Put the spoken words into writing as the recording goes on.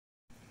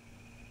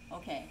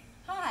Okay.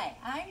 Hi,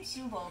 I'm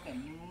Sue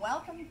Vogen.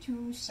 Welcome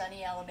to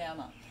sunny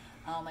Alabama.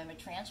 I'm a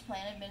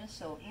transplanted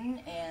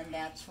Minnesotan, and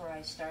that's where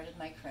I started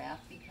my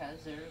craft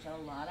because there's a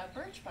lot of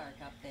birch bark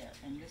up there,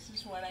 and this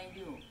is what I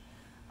do.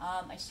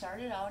 I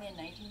started out in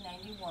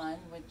 1991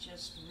 with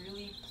just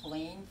really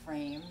plain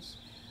frames,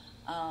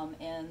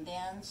 and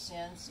then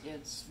since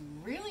it's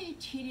really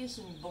tedious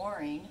and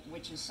boring,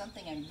 which is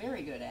something I'm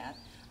very good at,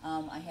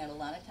 I had a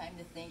lot of time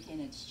to think, and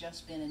it's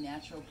just been a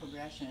natural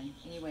progression,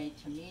 anyway,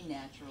 to me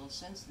natural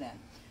since then.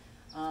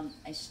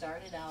 I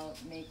started out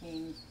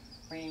making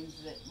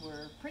frames that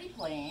were pretty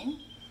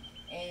plain,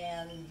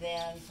 and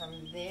then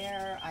from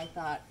there I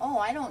thought, oh,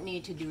 I don't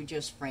need to do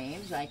just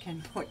frames, I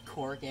can put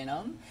cork in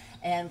them.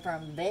 And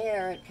from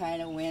there it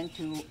kind of went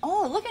to,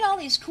 oh, look at all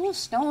these cool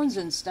stones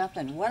and stuff,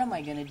 and what am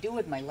I going to do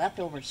with my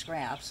leftover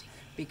scraps,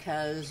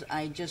 because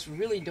I just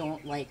really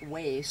don't like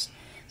waste.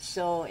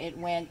 So it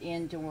went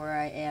into where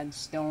I add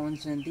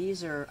stones, and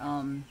these are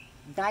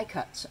die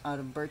cuts out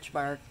of birch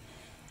bark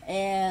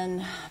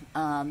and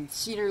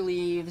cedar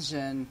leaves,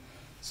 and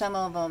some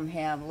of them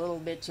have little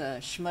bits of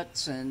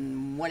schmutz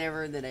and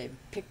whatever that I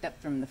picked up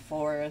from the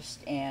forest.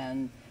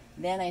 And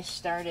then I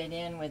started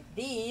in with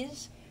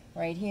these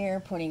right here,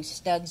 putting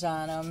studs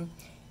on them.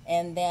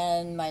 And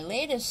then my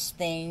latest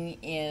thing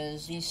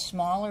is these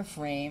smaller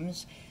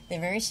frames. They're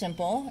very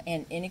simple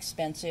and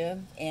inexpensive,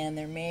 and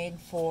they're made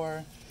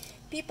for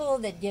people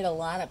that get a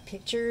lot of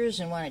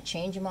pictures and want to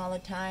change them all the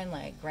time,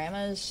 like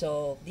grandmas.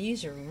 So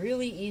these are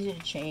really easy to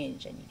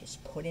change, and you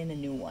just put in a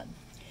new one.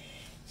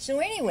 So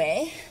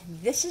anyway,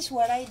 this is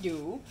what I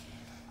do.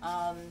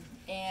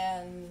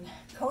 And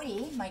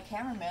Cody, my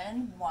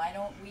cameraman, why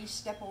don't we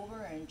step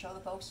over and show the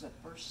folks the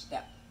first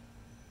step?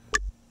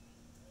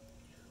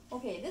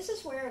 Okay, this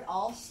is where it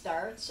all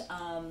starts.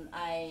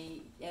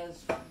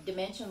 As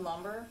dimension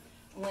lumber,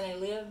 when I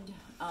lived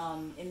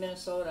in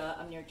Minnesota,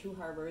 I'm near two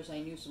harbors,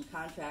 I knew some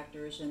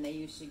contractors, and they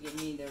used to give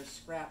me their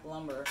scrap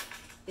lumber.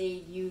 They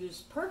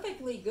used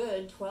perfectly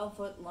good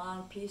 12-foot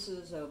long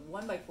pieces of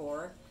 1x4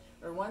 or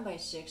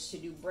 1x6 to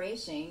do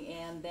bracing,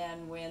 and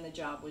then when the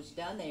job was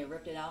done, they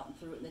ripped it out and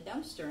threw it in the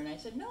dumpster. And I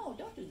said, no,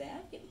 don't do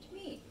that, give it to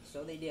me.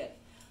 So they did.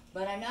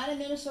 But I'm not in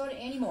Minnesota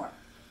anymore.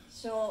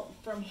 So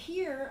from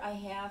here, I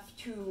have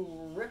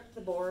to rip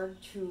the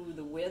board to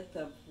the width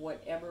of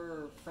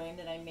whatever frame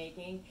that I'm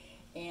making.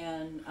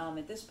 And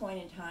at this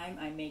point in time,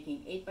 I'm making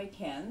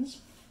 8x10s.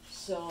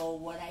 So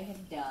what I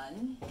have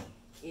done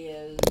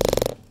is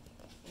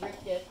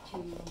ripped it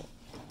to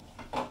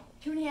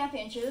 2.5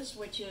 inches,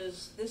 which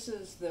is, this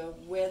is the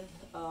width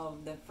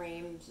of the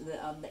frames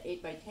of the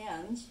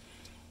 8x10s.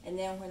 And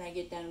then when I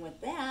get done with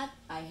that,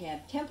 I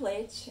have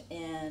templates,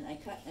 and I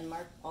cut and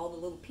mark all the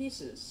little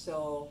pieces.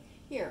 So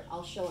here,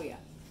 I'll show you.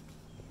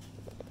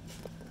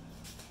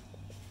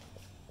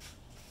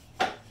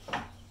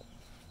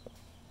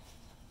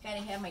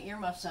 Gotta have my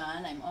earmuffs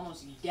on. I'm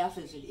almost deaf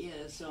as it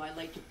is, so I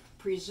like to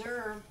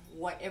preserve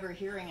whatever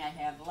hearing I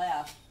have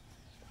left.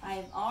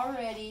 I've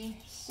already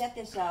set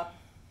this up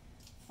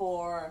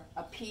for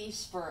a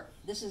piece for,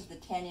 this is the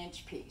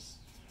 10-inch piece.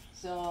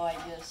 So I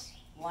just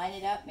line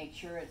it up, make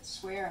sure it's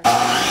square,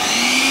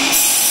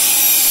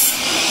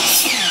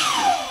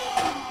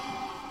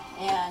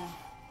 and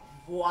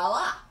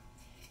voila!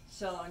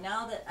 So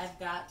now that I've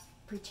got,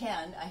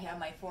 pretend I have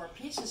my 4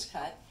 pieces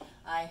cut,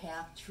 I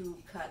have to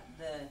cut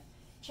the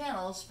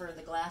channels for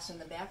the glass and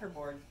the backer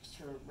board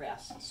to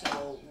rest.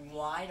 So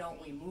why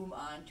don't we move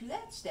on to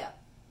that step?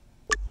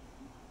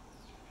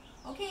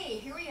 Okay,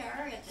 here we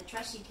are at the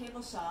trusty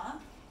table saw,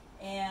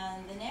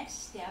 and the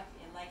next step,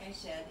 and like I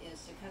said,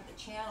 is to cut the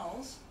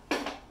channels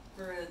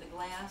for the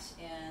glass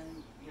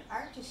and your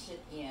art to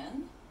sit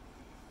in.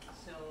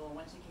 So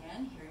once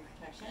again, hearing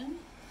protection.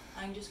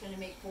 I'm just going to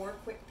make 4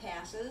 quick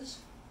passes.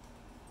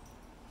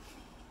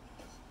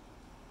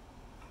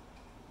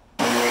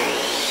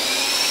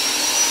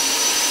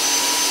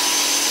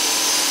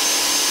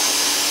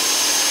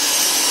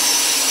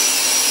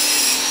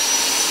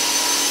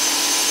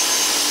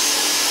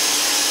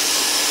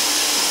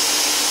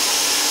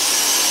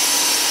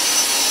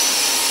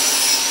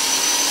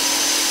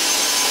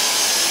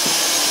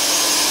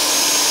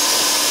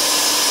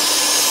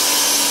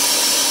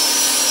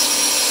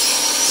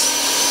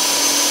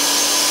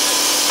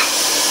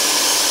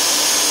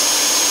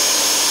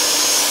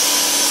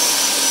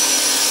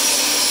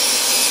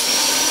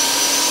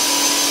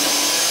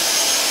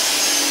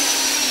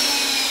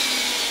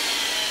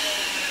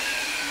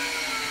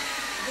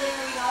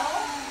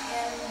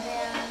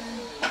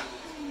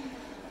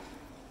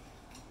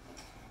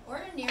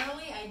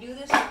 Ordinarily, I do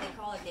this what they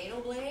call a dado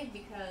blade,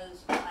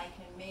 because I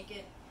can make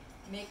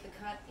the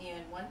cut in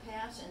 1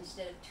 pass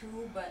instead of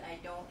 2, but I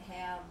don't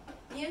have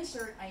the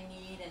insert I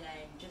need, and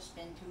I've just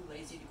been too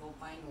lazy to go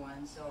find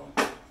one, so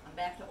I'm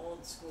back to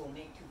old school,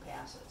 make 2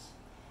 passes.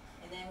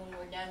 And then when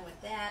we're done with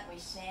that, we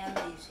sand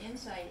these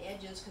inside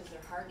edges because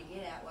they're hard to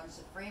get at once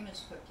the frame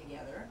is put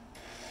together.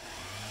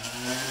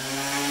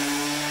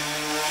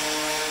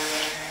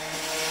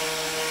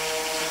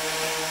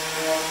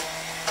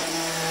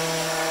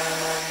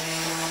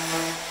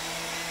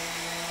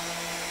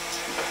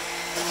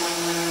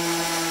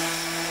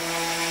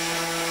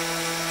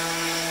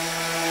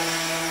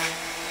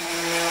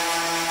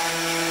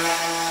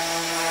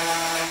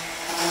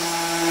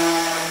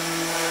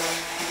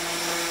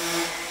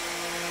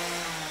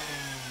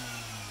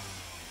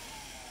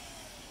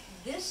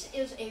 This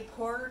is a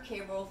Porter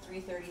Cable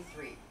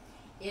 333.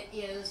 It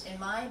is, in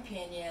my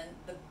opinion,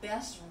 the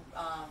best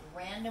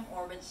random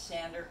orbit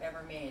sander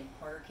ever made.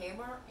 Porter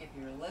Cable, if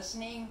you're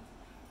listening,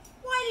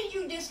 why did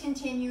you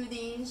discontinue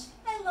these?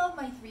 I love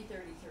my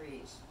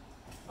 333s.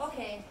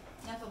 Okay,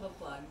 enough of a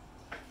plug.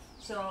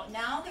 So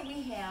now that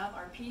we have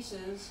our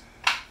pieces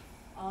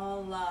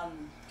all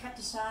cut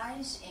to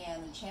size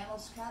and the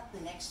channels cut,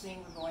 the next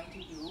thing we're going to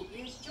do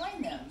is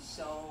join them.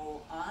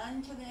 So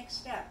on to the next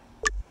step.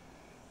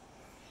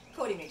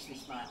 Cody makes me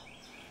smile.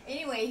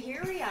 Anyway,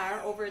 here we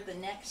are over at the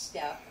next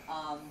step.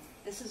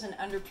 This is an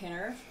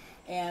underpinner,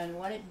 and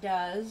what it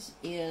does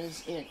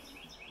is it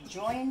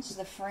joins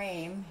the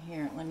frame.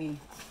 Here, let me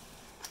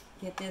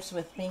get this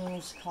with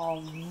things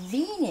called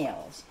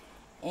V-nails.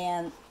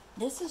 And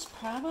this is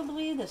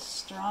probably the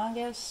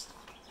strongest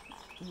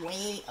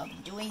way of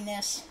doing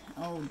this.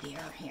 Oh dear,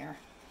 here.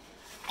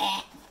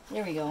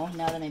 There we go,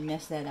 now that I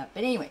messed that up.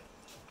 But anyway,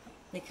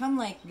 they come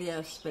like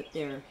this, but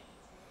they're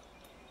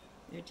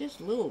just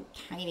little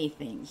tiny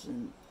things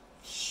and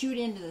shoot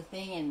into the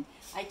thing, and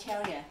I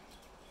tell you,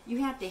 you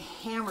have to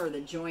hammer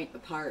the joint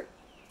apart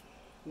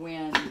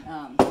when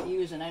you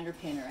use an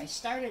underpinner. I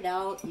started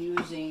out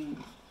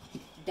using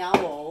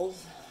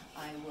dowels.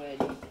 I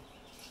would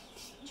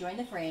join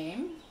the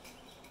frame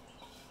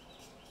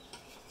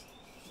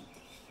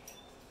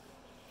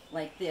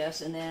like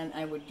this, and then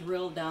I would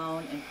drill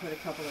down and put a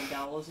couple of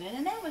dowels in,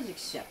 and that was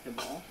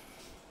acceptable.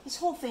 This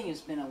whole thing has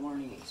been a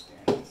learning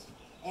experience.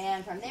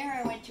 And from there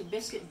I went to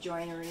biscuit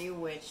joinery,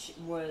 which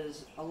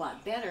was a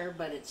lot better,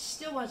 but it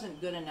still wasn't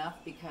good enough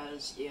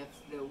because if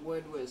the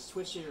wood was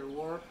twisted or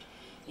warped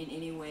in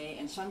any way,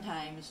 and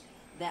sometimes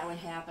that would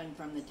happen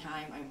from the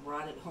time I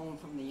brought it home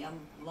from the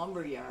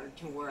lumber yard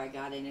to where I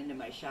got it into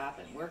my shop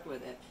and worked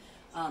with it,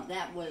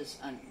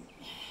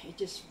 it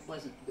just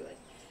wasn't good.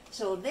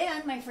 So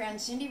then my friend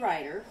Cindy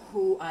Ryder,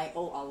 who I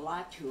owe a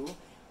lot to,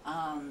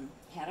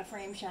 had a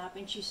frame shop,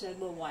 and she said,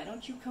 well, why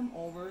don't you come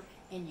over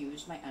and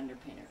use my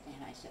underpinner?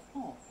 And I said,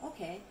 oh,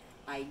 okay.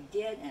 I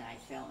did, and I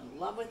fell in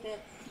love with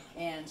it.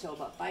 And so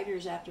about 5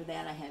 years after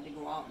that, I had to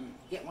go out and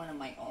get one of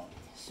my own.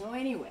 So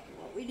anyway,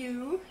 what we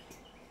do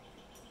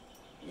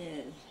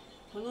is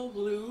put a little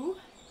glue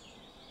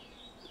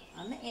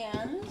on the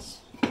ends,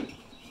 and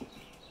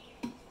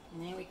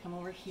then we come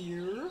over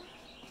here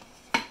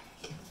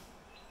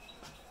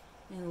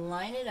and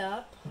line it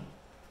up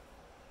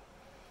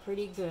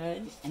pretty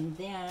good. And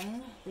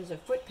then there's a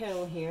foot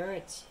pedal here.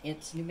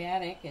 It's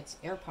pneumatic, it's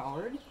air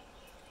powered,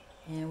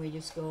 and we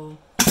just go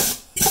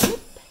bloop,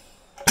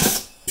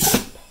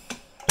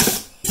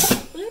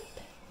 bloop,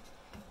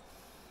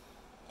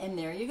 and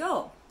there you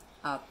go,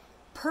 a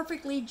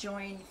perfectly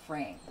joined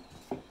frame.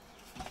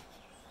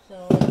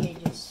 So let me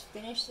just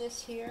finish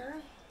this here.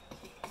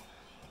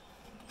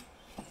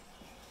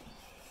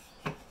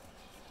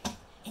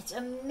 It's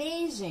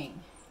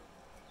amazing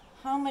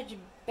how much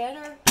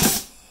better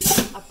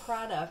a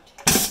product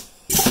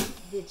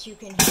that you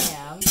can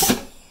have,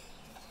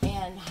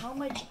 and how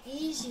much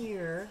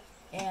easier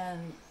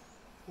and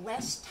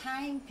less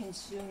time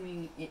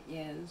consuming it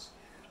is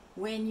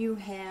when you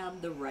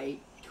have the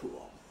right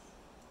tool.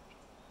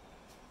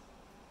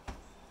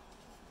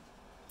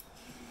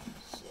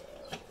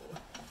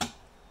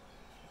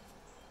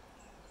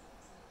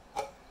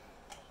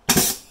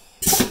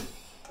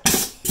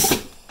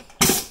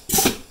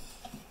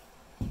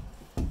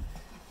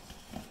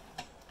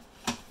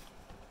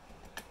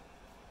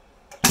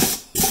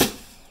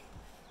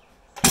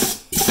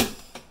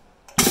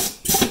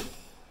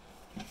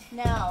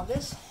 Now,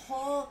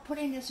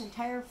 putting this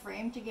entire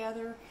frame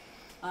together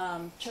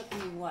took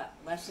me, what,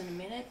 less than a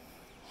minute?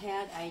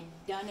 Had I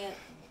done it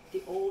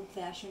the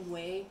old-fashioned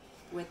way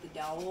with the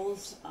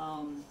dowels,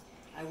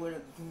 I would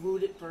have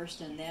glued it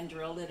first and then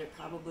drilled it. It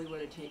probably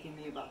would have taken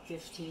me about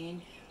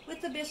 15.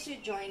 With the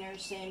biscuit joiner,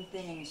 same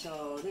thing.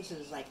 So this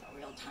is like a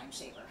real time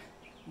saver.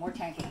 More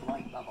time for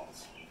blowing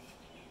bubbles.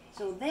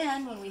 So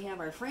then, when we have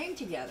our frame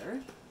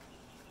together,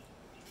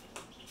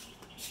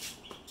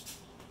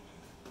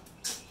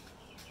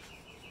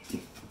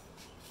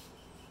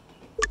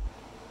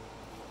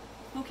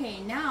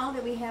 okay, now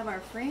that we have our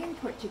frame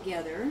put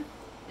together,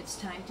 it's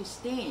time to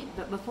stain.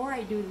 But before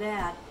I do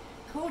that,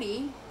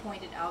 Cody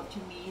pointed out to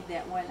me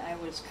that when I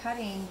was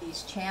cutting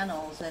these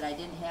channels that I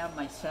didn't have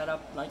my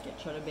setup like it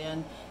should have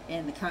been,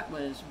 and the cut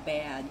was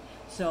bad.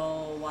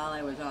 So while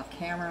I was off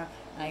camera,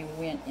 I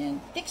went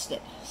and fixed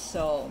it.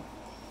 So,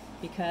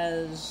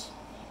 because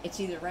it's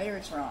either right or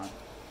it's wrong.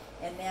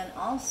 And then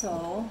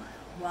also,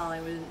 while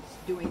I was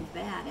doing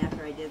that,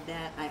 after I did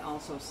that, I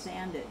also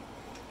sanded.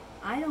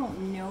 I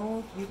don't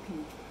know if you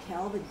can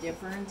tell the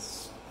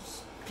difference.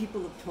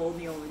 People have told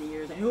me over the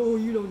years, oh,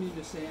 you don't need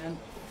to sand.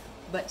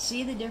 But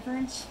see the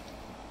difference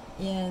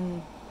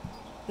in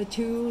the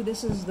two?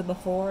 This is the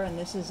before and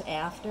this is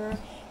after.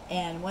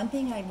 And one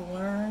thing I've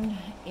learned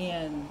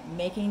in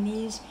making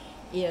these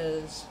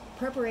is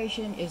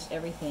preparation is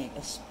everything,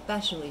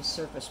 especially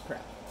surface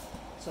prep.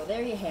 So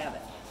there you have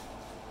it.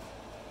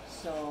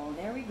 So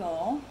there we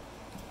go.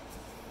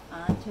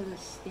 Onto the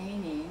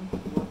staining.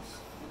 Whoops,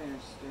 I better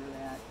stir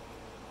that.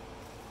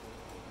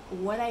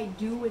 What I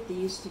do with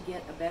these to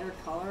get a better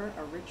color,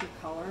 a richer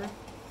color,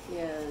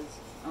 is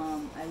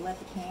I let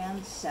the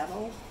can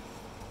settle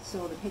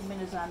so the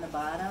pigment is on the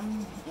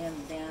bottom and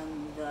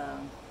then the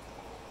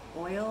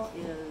oil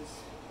is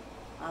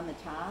on the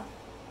top,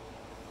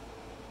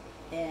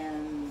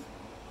 and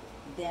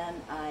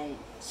then I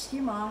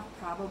skim off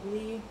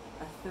probably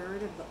a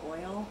third of the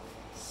oil,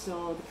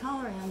 so the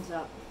color ends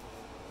up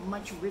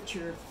much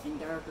richer and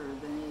darker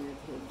than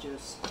if it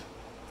just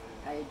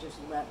I just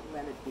let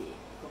it be.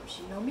 Of course,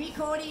 you know me,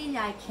 Cody,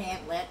 I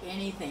can't let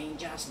anything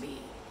just be.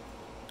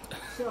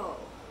 So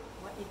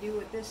what you do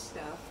with this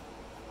stuff,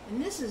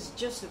 and this is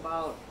just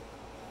about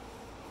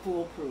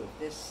foolproof,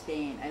 this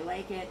stain. I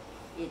like it.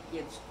 It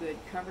gives good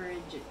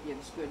coverage, it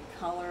gives good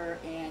color,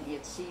 and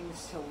it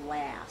seems to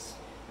last.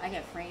 I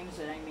got frames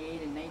that I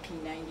made in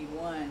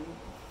 1991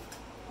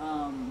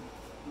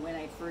 when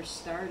I first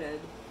started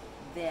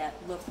that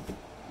look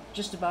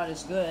just about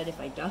as good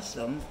if I dust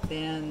them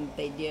than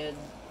they did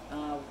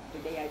the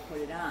day I put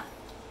it on.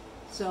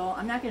 So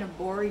I'm not going to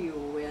bore you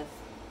with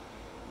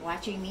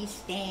watching me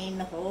stain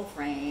the whole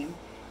frame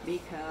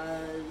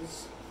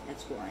because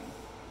that's boring.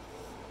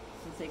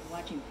 It's like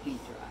watching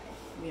paint dry.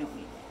 We don't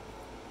need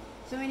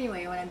that. So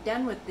anyway, when I'm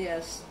done with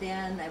this,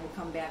 then I will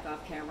come back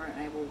off camera and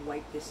I will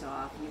wipe this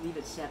off. You leave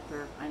it set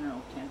for, I don't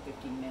know,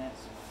 10-15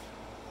 minutes.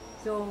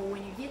 So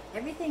when you get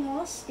everything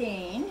all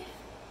stained,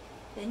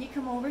 then you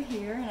come over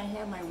here and I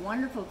have my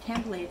wonderful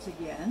templates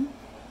again.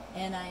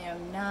 And I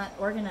am not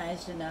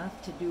organized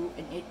enough to do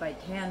an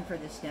 8x10 for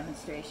this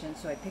demonstration,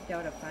 so I picked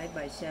out a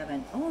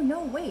 5x7. Oh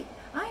no, wait,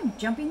 I'm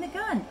jumping the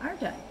gun,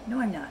 aren't I?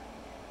 No, I'm not.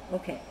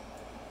 Okay.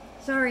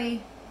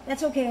 Sorry,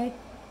 that's okay.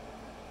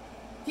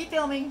 Keep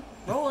filming,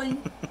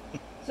 rolling.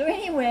 So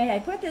anyway, I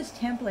put this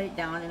template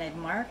down and I've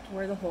marked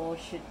where the holes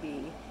should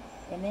be.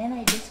 And then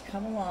I just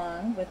come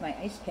along with my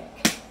ice pick.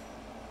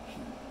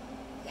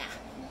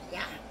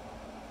 Yeah.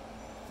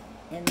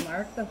 And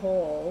mark the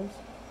holes.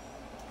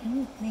 I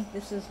don't think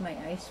this is my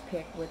ice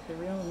pick with the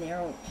real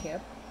narrow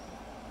tip.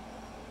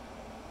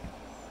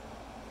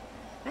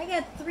 I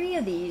got 3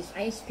 of these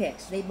ice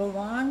picks. They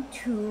belong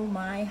to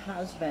my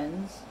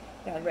husband's,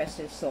 God rest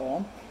his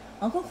soul,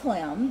 Uncle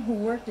Clem, who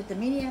worked at the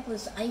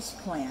Minneapolis ice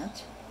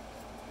plant.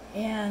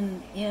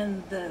 And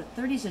in the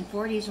 30s and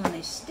 40s when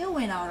they still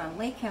went out on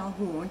Lake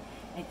Calhoun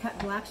and cut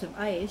blocks of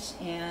ice,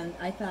 and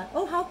I thought,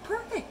 oh, how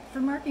perfect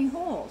for marking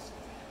holes.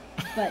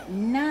 But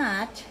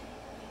not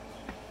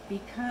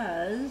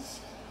because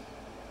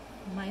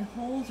my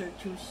holes are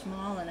too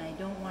small and I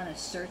don't want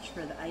to search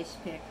for the ice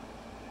pick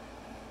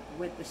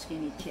with the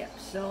skinny tip.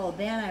 So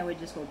then I would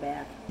just go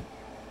back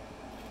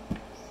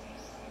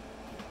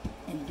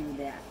and do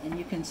that. And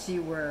you can see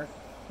where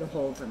the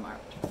holes are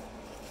marked.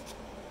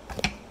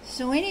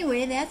 So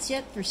anyway, that's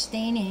it for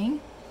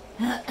staining.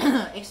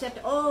 Except,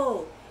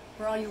 oh,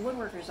 for all you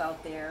woodworkers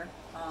out there,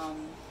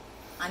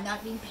 I'm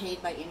not being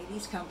paid by any of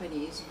these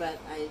companies, but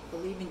I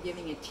believe in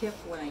giving a tip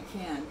when I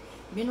can.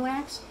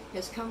 Minwax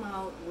has come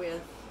out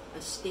with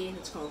a stain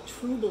that's called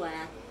True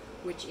Black,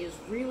 which is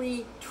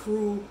really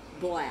true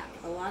black.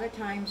 A lot of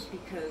times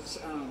because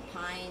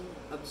pine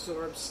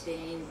absorbs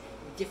stain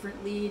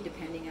differently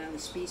depending on the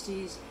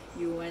species,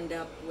 you end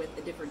up with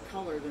a different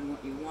color than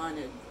what you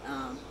wanted.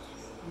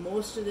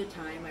 Most of the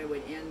time I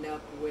would end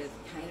up with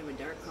kind of a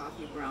dark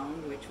coffee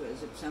brown, which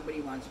was, if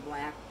somebody wants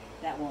black,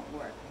 that won't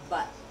work.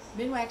 But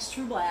Minwax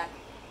True Black,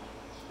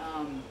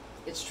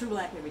 it's true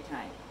black every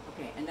time.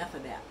 Okay, enough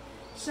of that.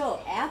 So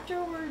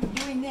after we're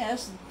doing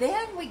this,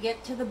 then we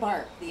get to the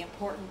bark, the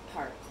important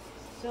part.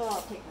 So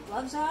I'll take my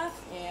gloves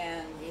off,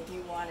 and if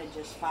you want to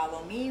just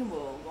follow me,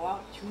 we'll go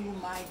out to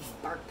my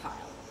bark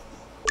pile.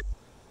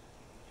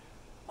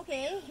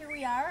 Okay, here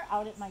we are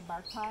out at my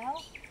bark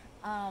pile.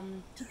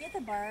 To get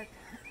the bark,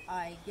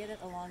 I get it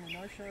along the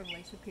north shore of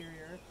Lake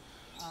Superior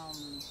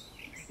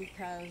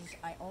because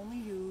I only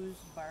use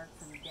bark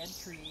from dead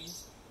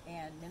trees,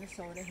 and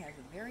Minnesota has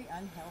a very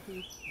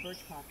unhealthy birch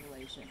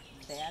population.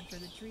 Bad for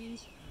the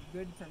trees,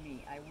 good for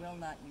me. I will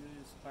not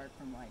use bark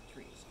from live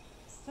trees.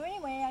 So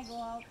anyway, I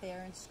go out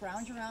there and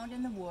scrounge around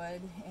in the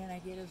wood, and I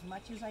get as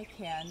much as I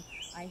can.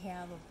 I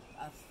have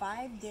a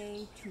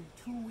 5-day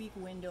to 2-week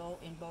window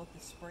in both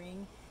the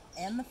spring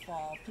and the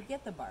fall to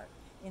get the bark.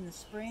 In the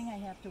spring, I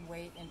have to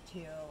wait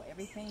until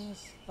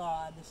everything's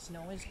thawed, the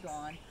snow is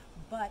gone,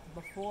 but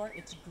before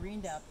it's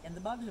greened up and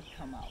the bugs have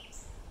come out.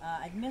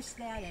 I've missed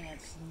that, and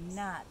it's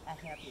not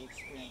a happy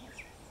experience.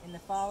 In the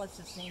fall, it's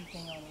the same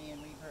thing, only in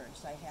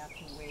reverse. I have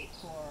to wait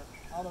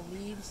for all the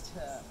leaves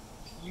to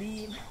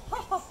leave,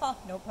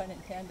 no pun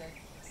intended,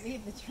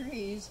 leave the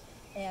trees,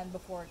 and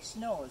before it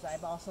snows.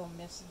 I've also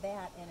missed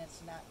that, and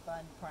it's not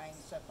fun prying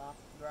stuff off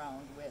the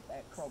ground with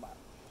a crowbar.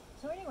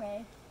 So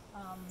anyway,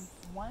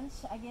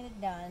 once I get it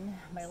done,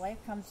 my life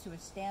comes to a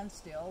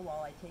standstill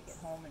while I take it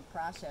home and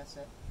process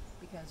it.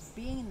 because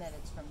being that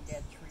it's from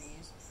dead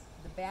trees,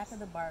 the back of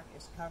the bark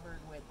is covered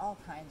with all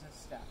kinds of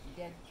stuff.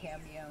 Dead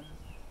cambium,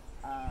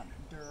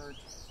 dirt,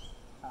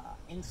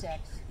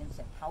 insects,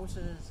 insect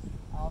houses,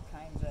 all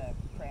kinds of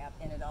crap,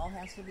 and it all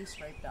has to be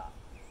scraped off.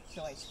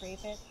 So I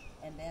scrape it,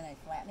 and then I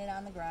flatten it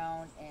on the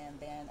ground, and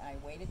then I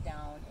weight it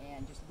down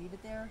and just leave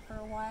it there for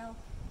a while.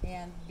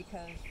 And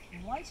because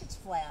once it's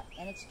flat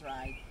and it's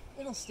dried,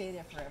 it'll stay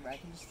there forever. I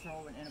can just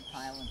throw it in a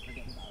pile and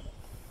forget about it.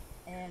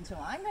 And so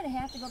I'm going to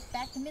have to go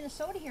back to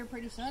Minnesota here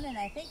pretty soon, and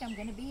I think I'm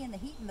going to be in the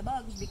heat and the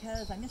bugs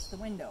because I missed the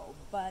window.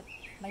 But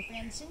my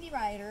friend Cindy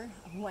Ryder,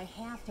 who I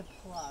have to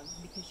plug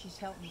because she's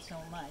helped me so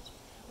much,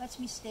 lets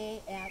me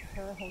stay at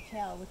her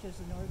hotel, which is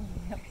the Northern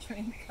Ramp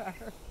Train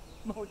Car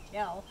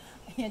Motel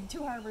in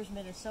Two Harbors,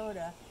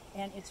 Minnesota,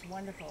 and it's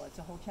wonderful. It's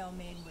a hotel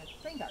made with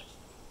train cars,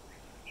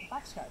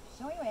 boxcars.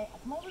 So anyway, I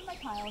come over to my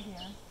pile here,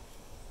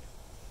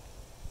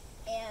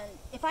 and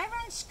if I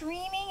run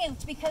screaming,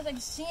 it's because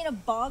I've seen a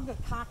bug, a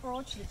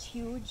cockroach that's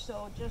huge,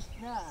 so just,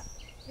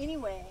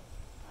 Anyway,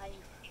 I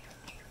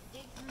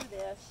dig through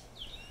this,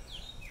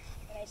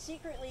 and I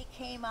secretly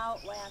came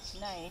out last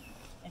night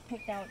and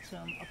picked out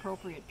some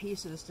appropriate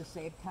pieces to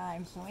save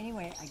time. So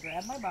anyway, I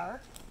grabbed my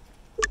bark.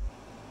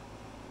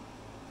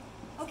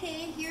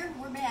 Okay, here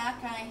we're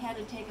back. I had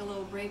to take a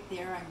little break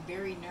there. I'm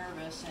very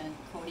nervous, and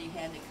Cody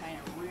had to kind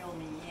of reel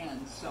me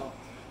in. So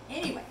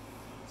anyway,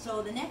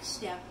 so the next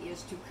step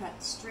is to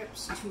cut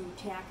strips to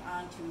tack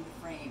onto the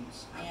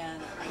frames.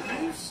 And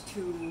I used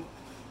to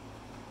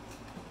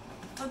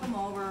flip them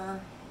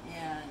over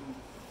and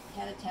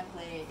had a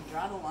template and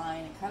draw the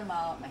line and cut them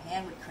out. My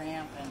hand would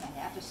cramp and I'd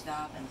have to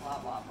stop and blah,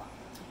 blah, blah.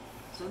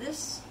 So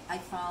this I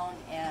found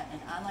at an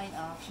online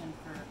auction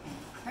for an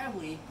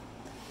incredibly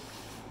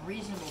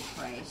reasonable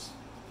price.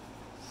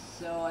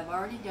 So I've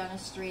already done a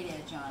straight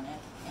edge on it,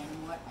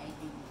 and what I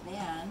do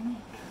then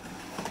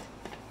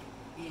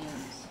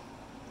is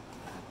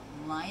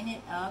line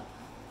it up,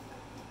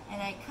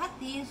 and I cut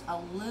these a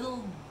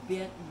little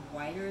bit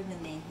wider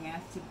than they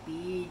have to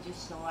be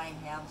just so I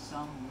have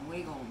some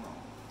wiggle room.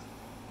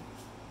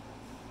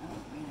 Oh,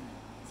 wait a minute,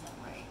 is that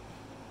right?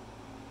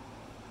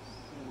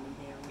 So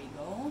there we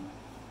go.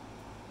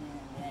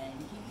 And then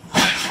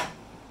keep.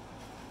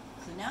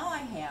 So now I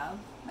have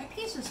my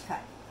pieces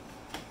cut.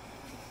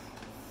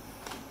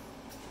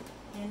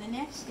 And the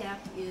next step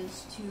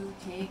is to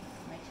take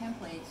my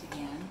templates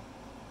again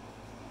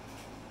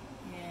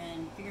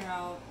and figure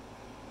out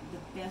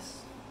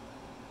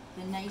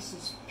the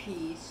nicest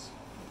piece.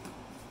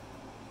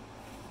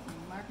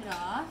 And mark it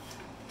off.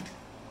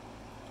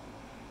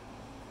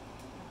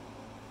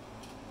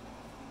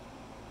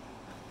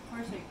 Of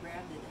course, I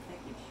grabbed the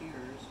defective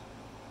shears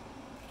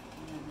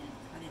and then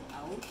cut it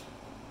out.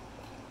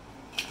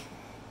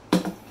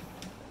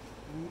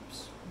 Oops.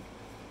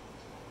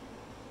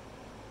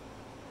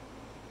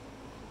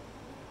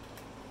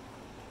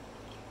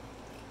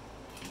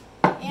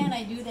 And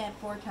I do that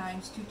 4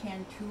 times, 2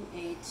 10, 2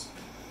 8,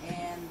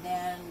 and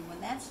then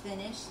when that's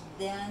finished,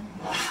 then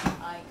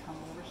I come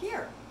over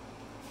here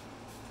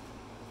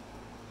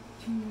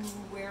to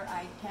where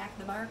I tack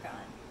the bark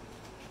on.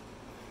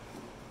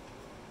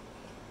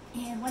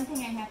 And one thing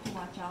I have to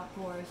watch out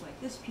for is like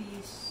this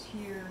piece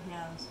here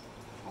has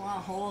a lot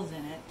of holes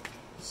in it.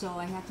 So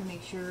I have to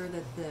make sure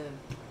that the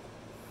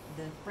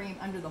frame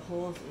under the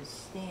holes is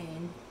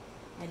stained.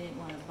 I didn't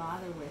want to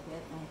bother with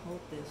it. I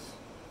hope this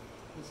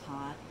is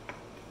hot.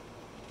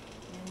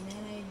 And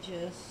then I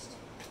just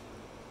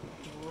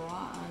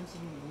draw on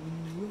some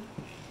glue.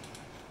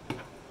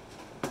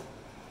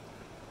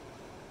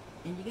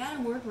 And you got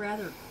to work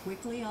rather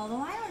quickly,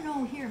 although I don't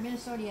know, here in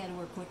Minnesota you had to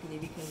work quickly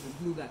because the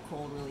glue got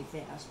cold really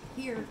fast.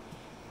 But here,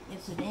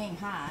 it's so dang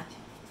hot,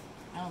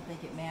 I don't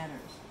think it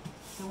matters.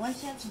 So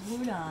once that's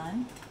glued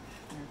on,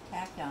 or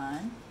tacked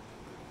on,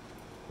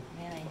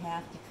 then I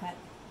have to cut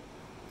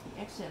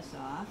the excess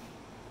off.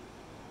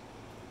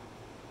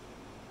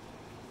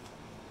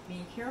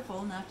 Being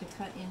careful not to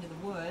cut into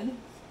the wood,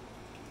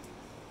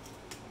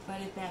 but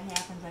if that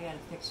happens, I got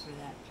to fix for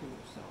that too.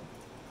 So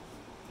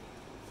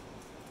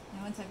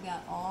now once I've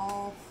got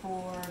all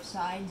 4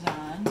 sides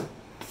on,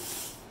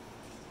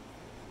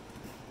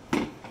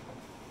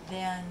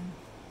 then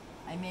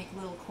I make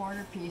little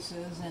corner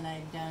pieces, and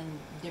I've done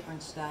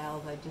different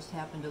styles. I just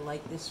happen to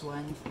like this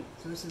one,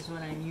 so this is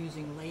what I'm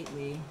using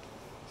lately.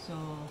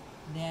 So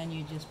then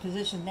you just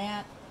position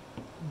that,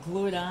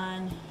 glue it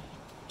on,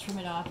 trim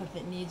it off if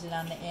it needs it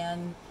on the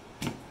end,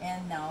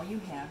 and now you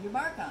have your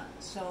bark on.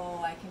 So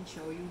I can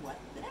show you what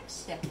the next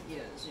step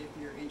is if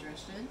you're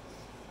interested.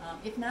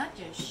 If not,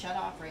 just shut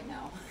off right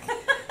now.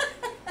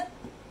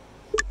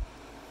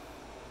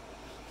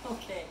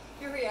 Okay,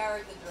 here we are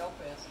at the drill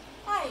press.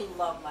 I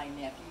love my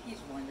nephew. He's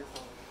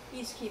wonderful.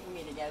 He's keeping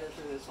me together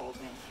through this whole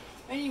thing.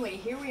 But anyway,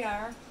 here we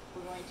are.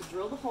 We're going to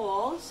drill the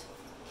holes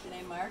that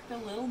I marked a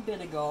little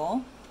bit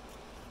ago.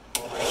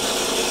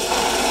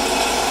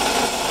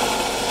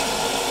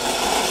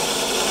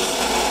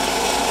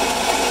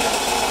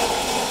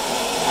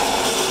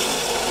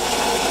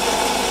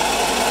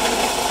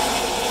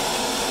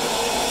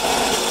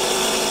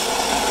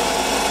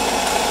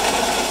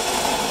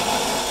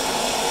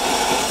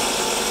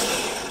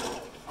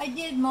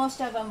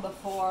 most of them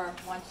before,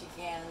 once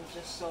again,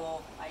 just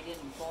so I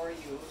didn't bore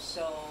you.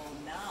 So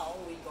now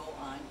we go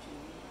on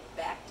to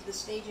back to the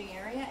staging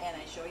area and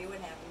I show you what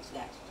happens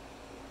next.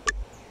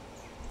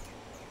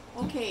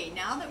 Okay,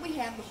 now that we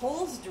have the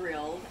holes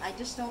drilled, I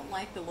just don't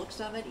like the looks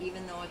of it,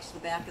 even though it's the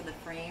back of the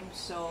frame.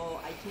 So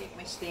I take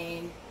my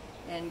stain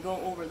and go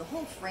over the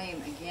whole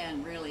frame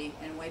again, really,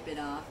 and wipe it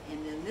off.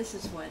 And then this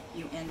is what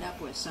you end up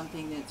with,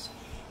 something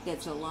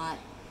that's a lot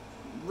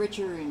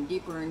richer and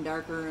deeper and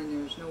darker,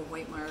 and there's no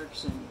white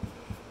marks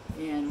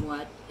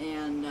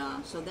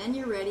so then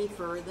you're ready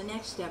for the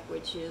next step,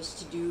 which is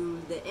to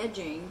do the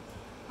edging.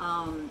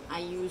 I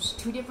use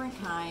two different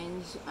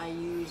kinds. I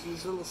use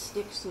these little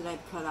sticks that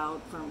I've cut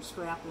out from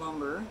scrap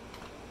lumber,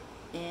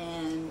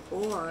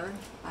 or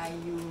I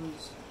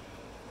use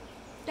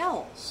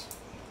dowels.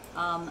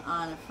 On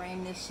a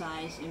frame this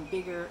size and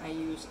bigger, I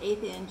use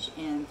 1/8 inch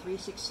and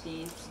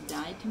 3/16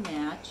 dyed to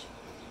match.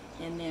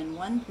 And then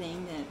one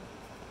thing that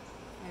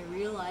I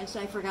realized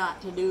I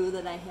forgot to do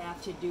that I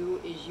have to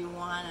do is you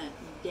want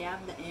to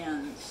dab the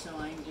ends. So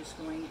I'm just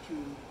going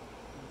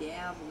to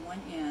dab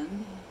one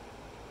end.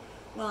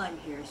 Well, I'm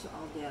here, so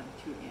I'll dab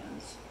two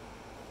ends.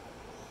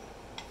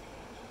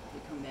 To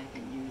come back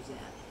and use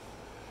that.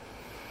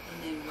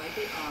 And then wipe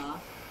it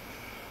off,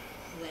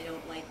 because I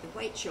don't like the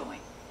white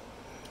showing.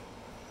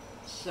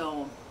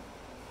 So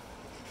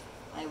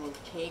I will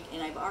take,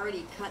 and I've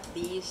already cut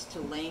these to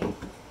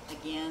length.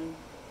 Again,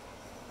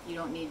 you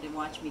don't need to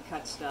watch me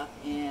cut stuff.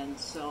 And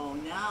so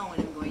now what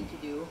I'm going to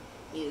do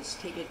is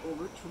take it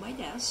over to my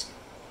desk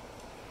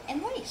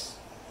and lace.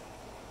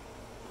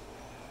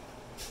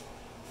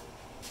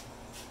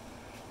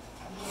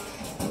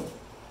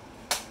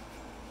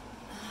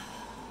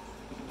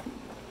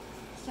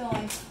 So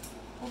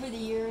over the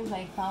years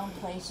I found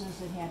places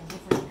that have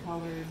different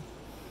colored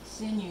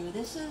sinew.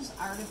 This is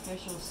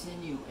artificial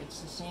sinew. It's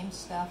the same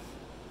stuff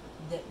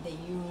that they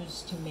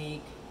use to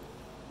make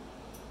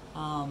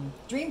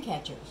dream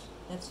catchers.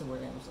 That's the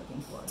word I was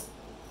looking for.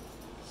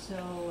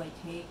 So I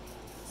take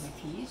my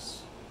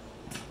piece,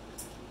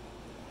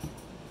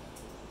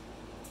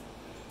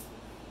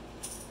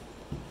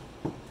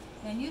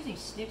 and I'm using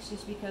sticks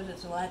just because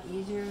it's a lot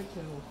easier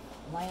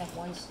to line up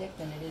one stick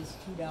than it is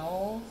two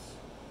dowels.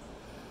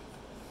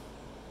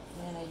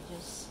 And I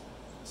just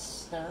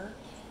start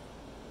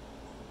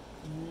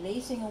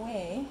lacing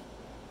away.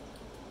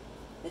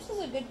 This is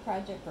a good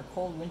project for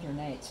cold winter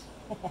nights.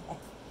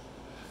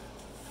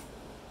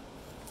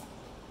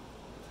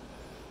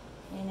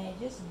 And I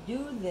just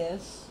do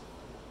this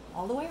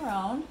all the way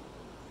around.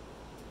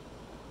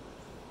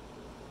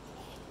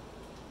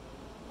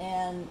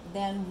 And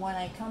then when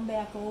I come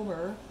back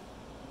over,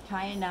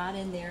 tie a knot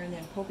in there and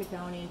then poke it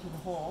down into the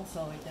hole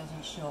so it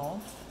doesn't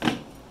show.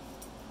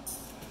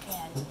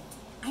 And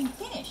I'm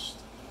finished.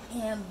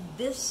 And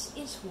this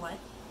is what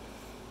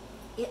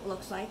it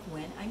looks like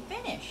when I'm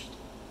finished.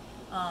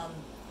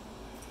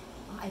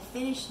 I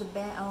finished the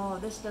back. Oh,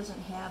 this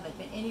doesn't have it.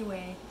 But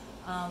anyway,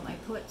 I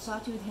put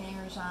sawtooth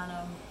hangers on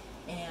them,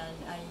 and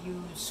I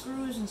use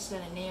screws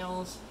instead of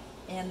nails.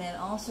 And then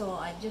also,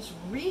 I've just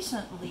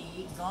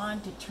recently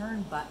gone to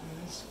turn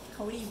buttons.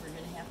 Cody, we're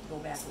going to have to go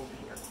back over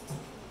here.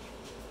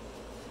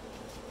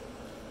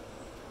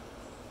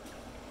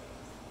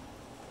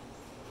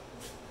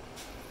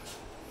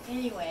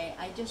 Anyway,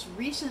 I just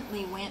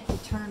recently went to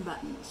turn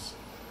buttons.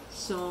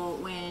 So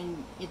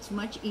when it's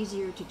much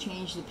easier to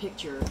change the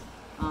picture,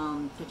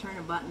 to turn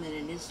a button than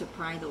it is to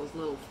pry those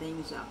little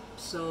things up.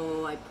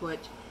 So I put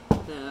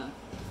the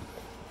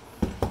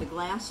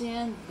glass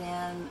in,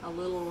 then a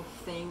little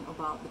thing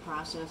about the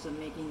process of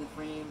making the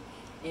frame,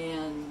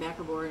 and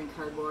backer board and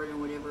cardboard and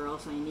whatever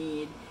else I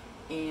need,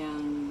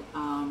 and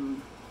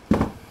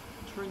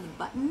turn the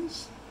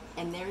buttons,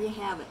 and there you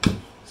have it.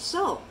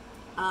 So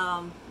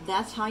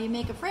that's how you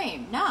make a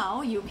frame.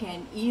 Now you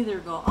can either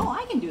go, oh,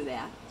 I can do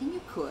that, and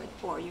you could,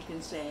 or you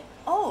can say,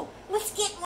 oh, let's get